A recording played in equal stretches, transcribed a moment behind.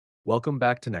Welcome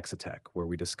back to Nexatech, where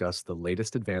we discuss the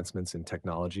latest advancements in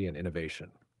technology and innovation.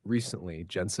 Recently,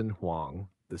 Jensen Huang,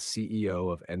 the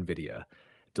CEO of NVIDIA,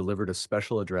 delivered a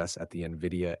special address at the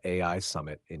NVIDIA AI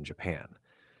Summit in Japan.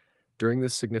 During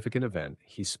this significant event,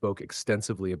 he spoke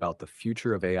extensively about the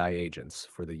future of AI agents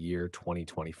for the year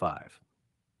 2025.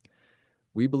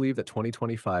 We believe that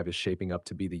 2025 is shaping up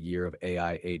to be the year of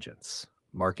AI agents,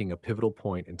 marking a pivotal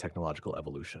point in technological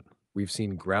evolution. We've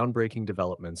seen groundbreaking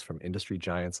developments from industry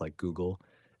giants like Google,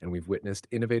 and we've witnessed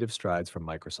innovative strides from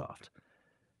Microsoft.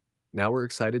 Now we're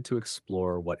excited to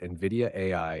explore what NVIDIA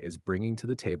AI is bringing to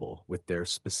the table with their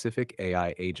specific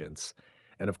AI agents,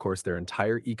 and of course, their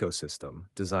entire ecosystem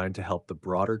designed to help the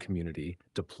broader community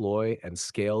deploy and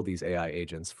scale these AI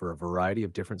agents for a variety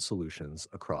of different solutions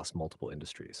across multiple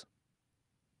industries.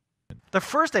 The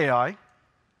first AI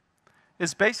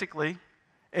is basically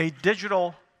a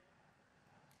digital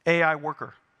AI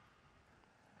worker.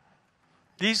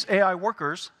 These AI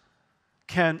workers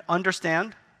can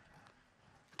understand,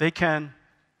 they can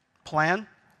plan,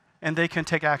 and they can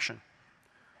take action.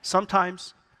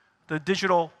 Sometimes the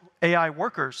digital AI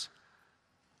workers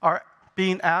are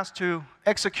being asked to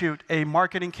execute a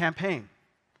marketing campaign,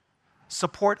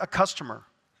 support a customer,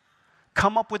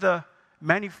 come up with a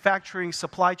manufacturing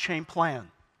supply chain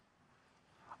plan,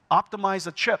 optimize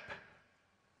a chip,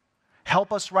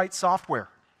 help us write software,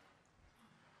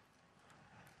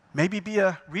 maybe be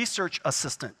a research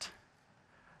assistant,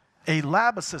 a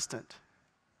lab assistant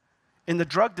in the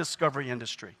drug discovery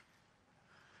industry.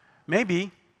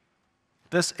 Maybe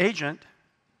this agent,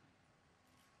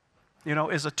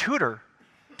 is a tutor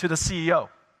to the CEO.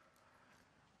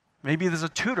 Maybe there's a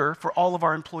tutor for all of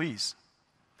our employees.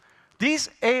 These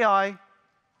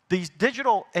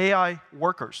digital AI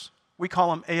workers, we call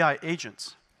them AI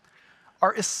agents,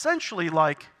 are essentially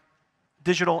like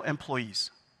digital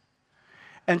employees.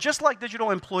 And just like digital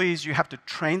employees, you have to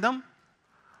train them,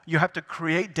 you have to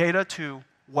create data to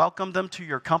welcome them to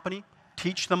your company,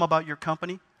 teach them about your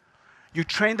company. You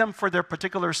train them for their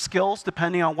particular skills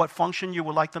depending on what function you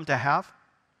would like them to have.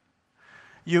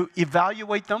 You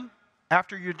evaluate them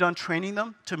after you're done training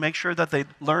them to make sure that they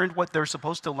learned what they're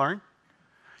supposed to learn.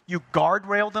 You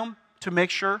guardrail them to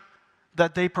make sure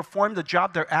that they perform the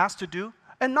job they're asked to do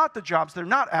and not the jobs they're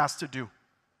not asked to do.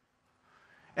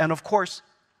 And of course,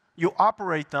 you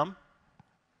operate them,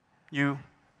 you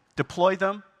deploy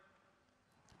them,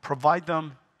 provide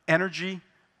them energy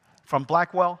from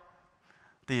Blackwell,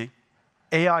 the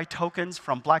AI tokens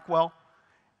from Blackwell,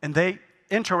 and they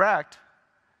interact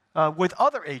with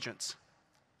other agents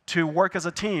to work as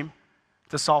a team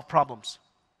to solve problems.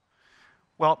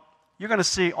 Well, you're going to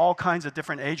see all kinds of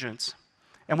different agents.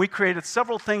 And we created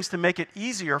several things to make it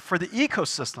easier for the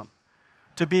ecosystem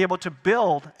to be able to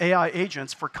build AI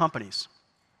agents for companies.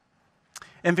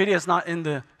 NVIDIA is not in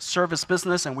the service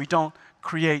business, and we don't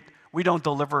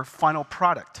deliver final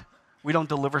product. We don't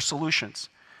deliver solutions.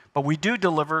 But we do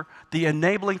deliver the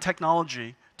enabling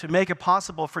technology to make it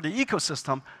possible for the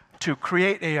ecosystem to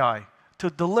create AI,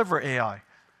 to deliver AI,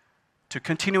 to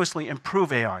continuously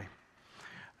improve AI.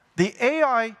 The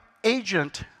AI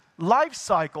agent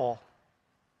lifecycle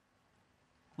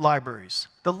libraries.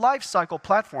 The lifecycle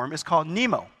platform is called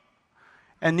NeMo.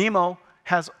 And NeMo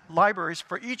has libraries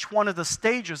for each one of the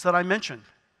stages that I mentioned,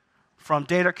 from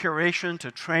data curation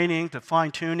to training to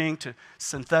fine-tuning to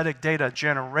synthetic data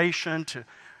generation to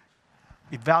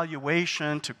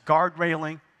evaluation to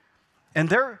guardrailing.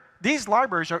 And these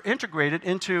libraries are integrated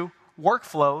into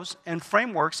workflows and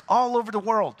frameworks all over the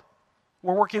world.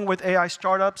 We're working with AI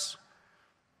startups,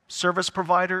 service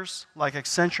providers like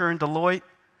Accenture and Deloitte,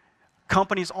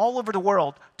 companies all over the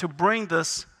world to bring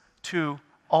this to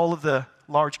all of the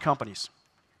large companies.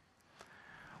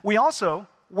 We also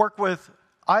work with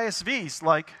ISVs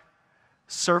like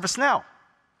ServiceNow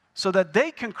so that they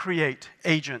can create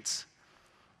agents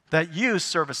that use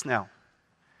ServiceNow.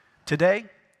 Today,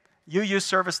 you use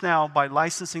ServiceNow by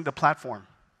licensing the platform,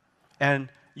 and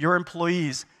your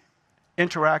employees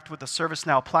interact with the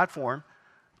ServiceNow platform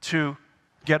to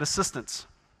get assistance.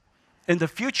 In the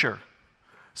future,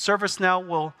 ServiceNow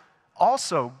will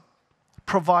also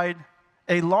provide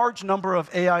a large number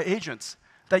of AI agents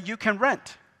that you can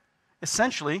rent,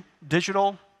 essentially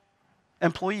digital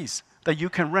employees that you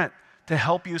can rent to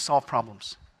help you solve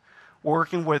problems. We're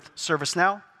working with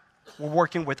ServiceNow, we're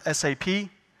working with SAP,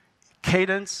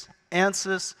 Cadence,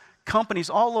 Ansys, companies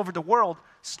all over the world,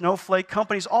 Snowflake,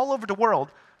 companies all over the world,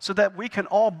 so that we can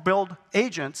all build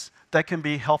agents that can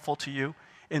be helpful to you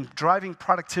in driving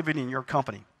productivity in your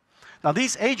company. Now,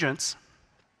 these agents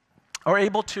are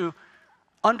able to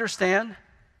understand,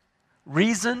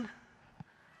 reason,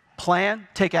 plan,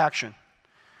 take action.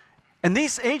 And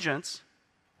these agents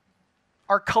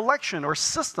are collection or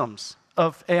systems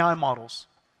of AI models.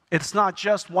 It's not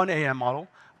just one AI model,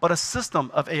 but a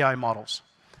system of AI models.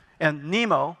 And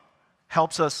NeMo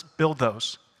helps us build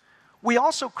those. We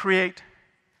also create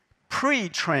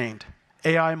pre-trained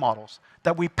AI models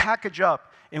that we package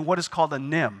up in what is called a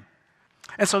NIM.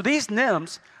 And so these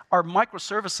NIMs are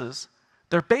microservices.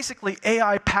 They're basically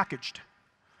AI packaged.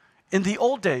 In the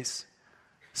old days,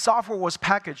 software was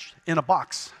packaged in a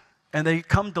box, and they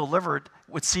come delivered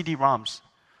with CD-ROMs.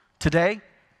 Today,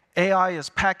 AI is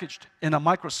packaged in a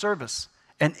microservice,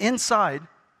 and inside,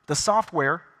 the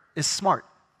software is smart.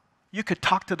 You could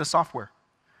talk to the software.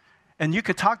 And you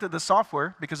could talk to the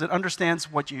software because it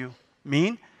understands what you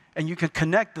mean, and you can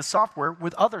connect the software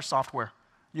with other software.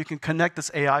 You can connect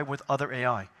this AI with other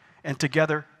AI. And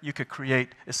together, you could create,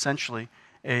 essentially,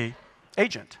 an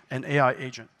agent, an AI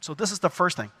agent. So this is the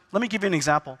first thing. Let me give you an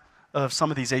example of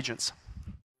some of these agents.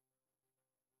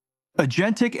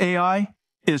 Agentic AI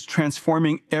is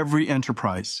transforming every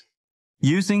enterprise,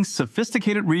 using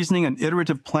sophisticated reasoning and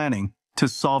iterative planning to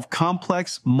solve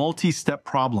complex, multi-step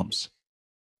problems.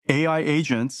 AI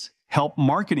agents help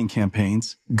marketing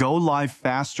campaigns go live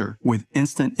faster with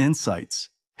instant insights,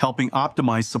 helping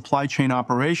optimize supply chain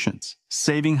operations,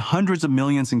 saving hundreds of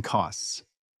millions in costs,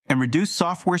 and reduce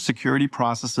software security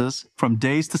processes from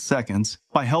days to seconds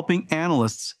by helping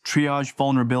analysts triage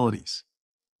vulnerabilities.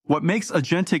 What makes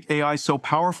agentic AI so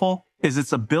powerful is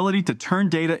its ability to turn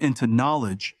data into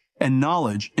knowledge and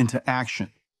knowledge into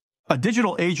action. A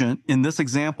digital agent, in this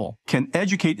example, can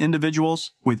educate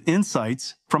individuals with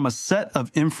insights from a set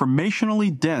of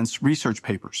informationally dense research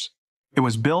papers. It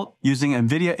was built using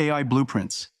NVIDIA AI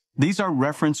blueprints. These are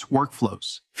reference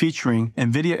workflows featuring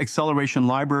NVIDIA acceleration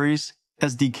libraries,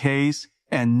 SDKs,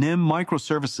 and NIM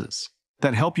microservices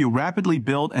that help you rapidly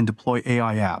build and deploy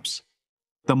AI apps.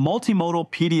 The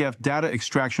multimodal PDF data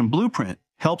extraction blueprint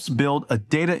helps build a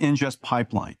data ingest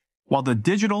pipeline, while the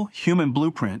digital human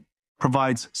blueprint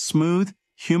provides smooth,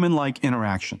 human-like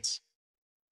interactions.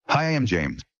 Hi, I am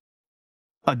James.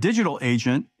 A digital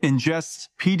agent ingests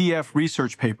PDF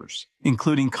research papers,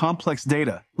 including complex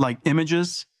data like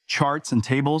images, charts, and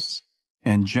tables,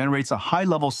 and generates a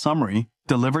high-level summary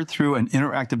delivered through an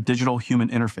interactive digital human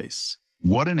interface.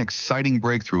 What an exciting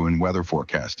breakthrough in weather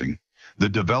forecasting. The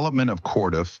development of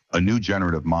Cordif, a new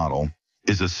generative model,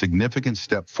 is a significant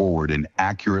step forward in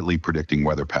accurately predicting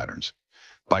weather patterns.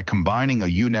 By combining a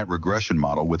UNet regression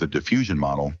model with a diffusion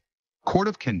model,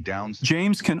 Cordif can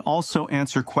James can also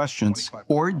answer questions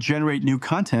or generate new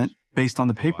content based on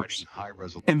the papers.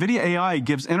 NVIDIA AI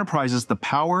gives enterprises the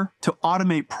power to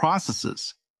automate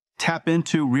processes, tap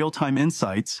into real-time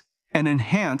insights, and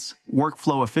enhance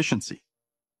workflow efficiency.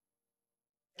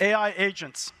 AI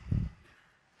agents.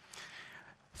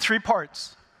 3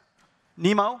 parts: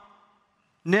 NeMo,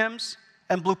 NIMs,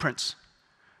 and blueprints.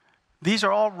 These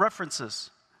are all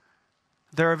references.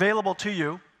 They're available to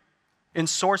you in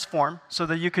source form so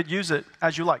that you could use it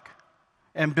as you like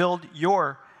and build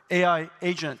your AI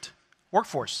agent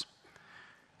workforce.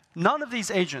 None of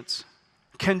these agents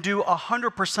can do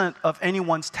 100% of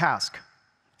anyone's task,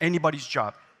 anybody's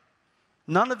job.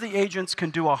 None of the agents can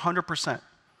do 100%.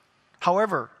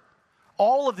 However,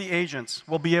 all of the agents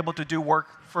will be able to do work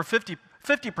for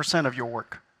 50% of your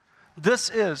work. This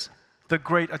is the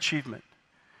great achievement.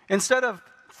 Instead of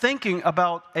thinking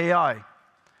about AI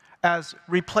as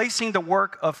replacing the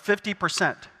work of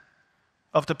 50%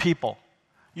 of the people,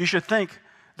 you should think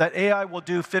that AI will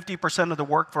do 50% of the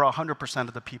work for 100%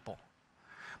 of the people.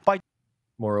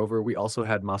 Moreover, we also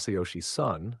had Masayoshi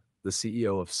Son, the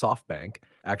CEO of SoftBank,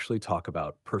 actually talk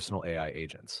about personal AI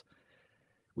agents.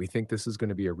 We think this is going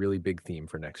to be a really big theme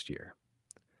for next year.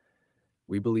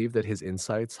 We believe that his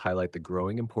insights highlight the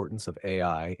growing importance of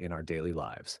AI in our daily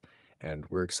lives, and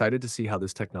we're excited to see how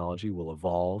this technology will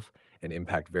evolve and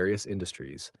impact various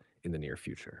industries in the near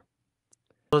future.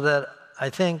 So that I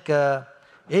think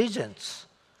agents,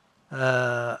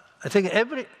 I think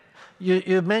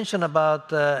you mentioned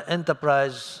about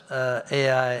enterprise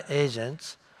AI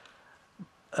agents.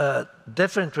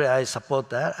 Definitely I support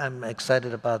that. I'm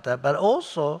excited about that. But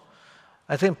also,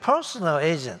 I think personal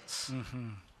agents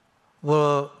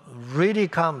will really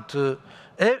come to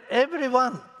every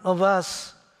one of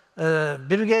us.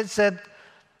 Bill Gates said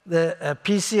the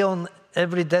PC on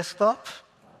every desktop.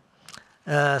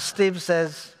 Steve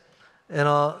says,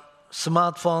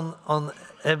 smartphone on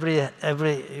every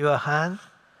your hand.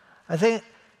 I think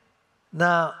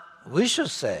now we should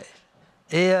say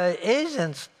AI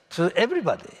agents to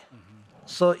everybody.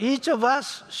 So each of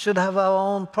us should have our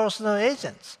own personal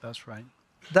agents. That's right.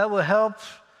 That will help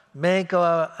make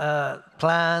our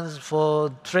plans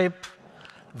for trip,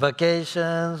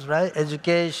 vacations, right?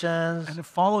 Educations. And it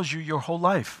follows you your whole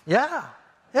life. Yeah,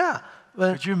 yeah.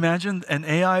 Could you imagine an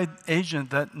AI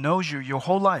agent that knows you your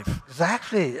whole life?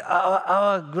 Exactly.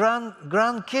 Our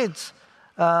grandkids,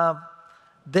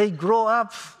 they grow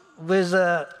up with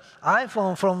an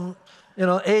iPhone from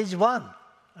age 1,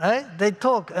 right? They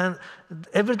talk, and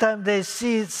every time they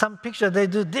see some picture, they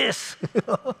do this,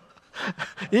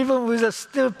 even with a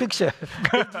still picture,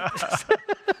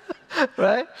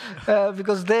 right?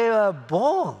 Because they are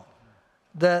born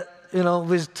that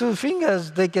with 2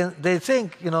 fingers they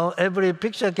think every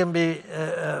picture can be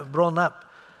blown up.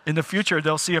 In the future,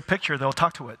 they'll see a picture, they'll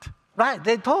talk to it. Right,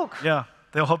 they talk. Yeah,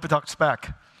 they'll hope it talks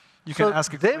back. You can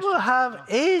ask a they question. will have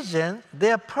agent,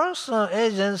 their personal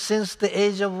agent since the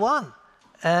age of 1,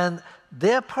 and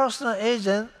their personal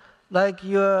agent, like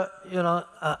your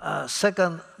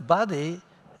second body,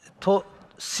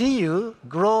 see you,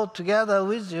 grow together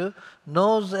with you,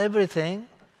 knows everything.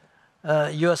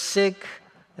 You're sick,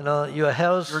 your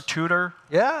health. Your tutor,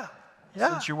 Yeah,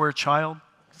 since you were a child.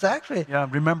 exactly. Yeah,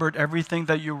 remembered everything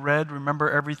that you read,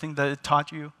 remember everything that it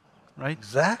taught you, right?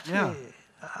 Exactly.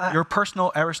 Yeah. Your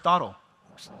personal Aristotle.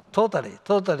 Totally.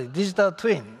 Digital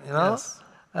twin, Yes.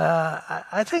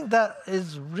 I think that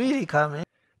is really coming.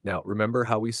 Now, remember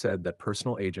how we said that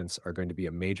personal agents are going to be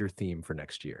a major theme for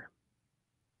next year.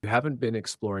 If you haven't been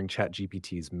exploring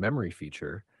ChatGPT's memory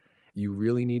feature, you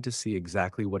really need to see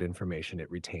exactly what information it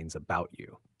retains about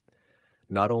you.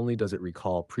 Not only does it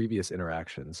recall previous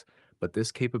interactions, but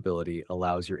this capability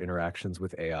allows your interactions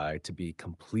with AI to be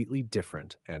completely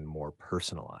different and more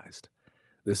personalized.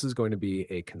 This is going to be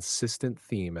a consistent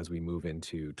theme as we move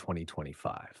into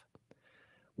 2025.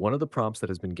 One of the prompts that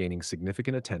has been gaining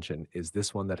significant attention is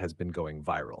this one that has been going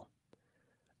viral.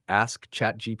 Ask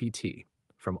ChatGPT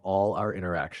from all our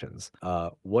interactions,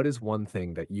 what is one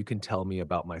thing that you can tell me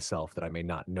about myself that I may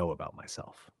not know about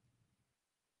myself?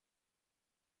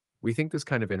 We think this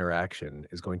kind of interaction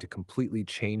is going to completely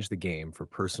change the game for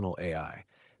personal AI,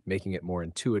 making it more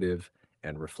intuitive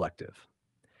and reflective.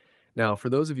 Now, for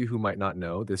those of you who might not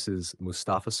know, this is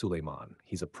Mustafa Suleyman.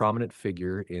 He's a prominent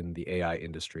figure in the AI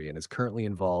industry and is currently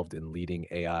involved in leading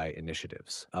AI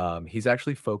initiatives. He's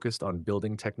actually focused on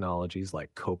building technologies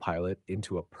like Copilot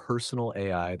into a personal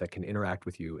AI that can interact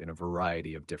with you in a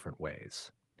variety of different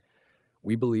ways.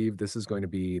 We believe this is going to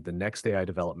be the next AI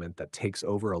development that takes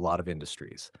over a lot of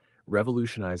industries,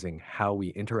 revolutionizing how we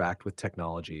interact with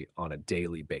technology on a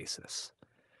daily basis.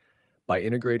 By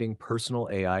integrating personal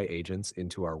AI agents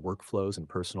into our workflows and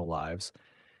personal lives,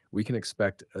 we can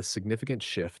expect a significant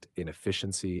shift in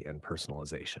efficiency and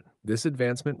personalization. This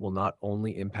advancement will not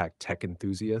only impact tech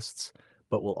enthusiasts,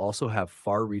 but will also have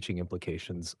far-reaching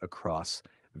implications across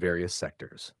various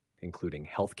sectors, including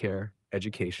healthcare,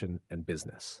 education, and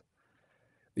business.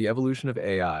 The evolution of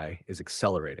AI is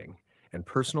accelerating, and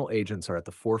personal agents are at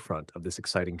the forefront of this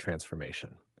exciting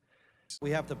transformation.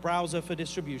 We have the browser for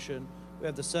distribution, we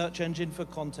have the search engine for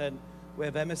content, we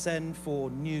have MSN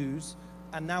for news,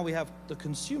 and now we have the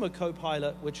consumer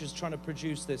Copilot, which is trying to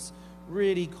produce this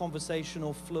really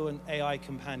conversational, fluent AI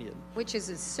companion. Which is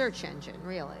a search engine,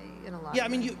 really, in a lot Yeah,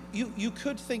 of I mean, ways. you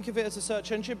could think of it as a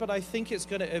search engine, but I think it's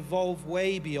going to evolve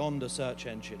way beyond a search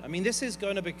engine. I mean, this is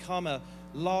going to become a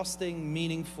lasting,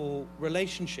 meaningful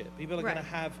relationship. People are going to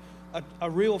have a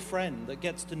real friend that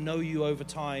gets to know you over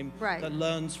time, that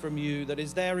learns from you, that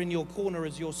is there in your corner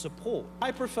as your support.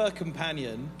 I prefer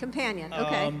companion. Companion,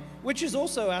 okay. Which is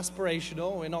also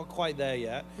aspirational. We're not quite there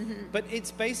yet. But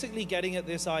it's basically getting at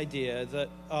this idea that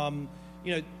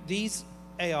these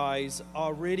AIs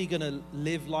are really going to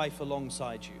live life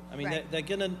alongside you. I mean, they're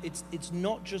going to. It's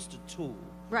not just a tool.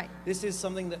 Right. This is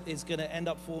something that is going to end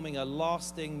up forming a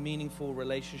lasting, meaningful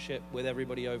relationship with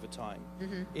everybody over time.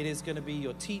 It is going to be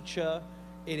your teacher.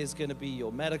 It is going to be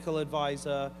your medical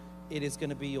advisor. It is going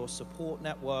to be your support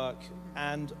network.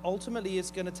 And ultimately, it's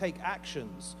going to take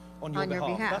actions on your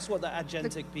behalf. That's what the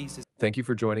agentic piece is. Thank you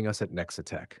for joining us at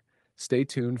Nexatech. Stay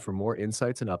tuned for more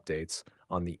insights and updates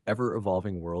on the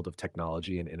ever-evolving world of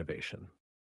technology and innovation.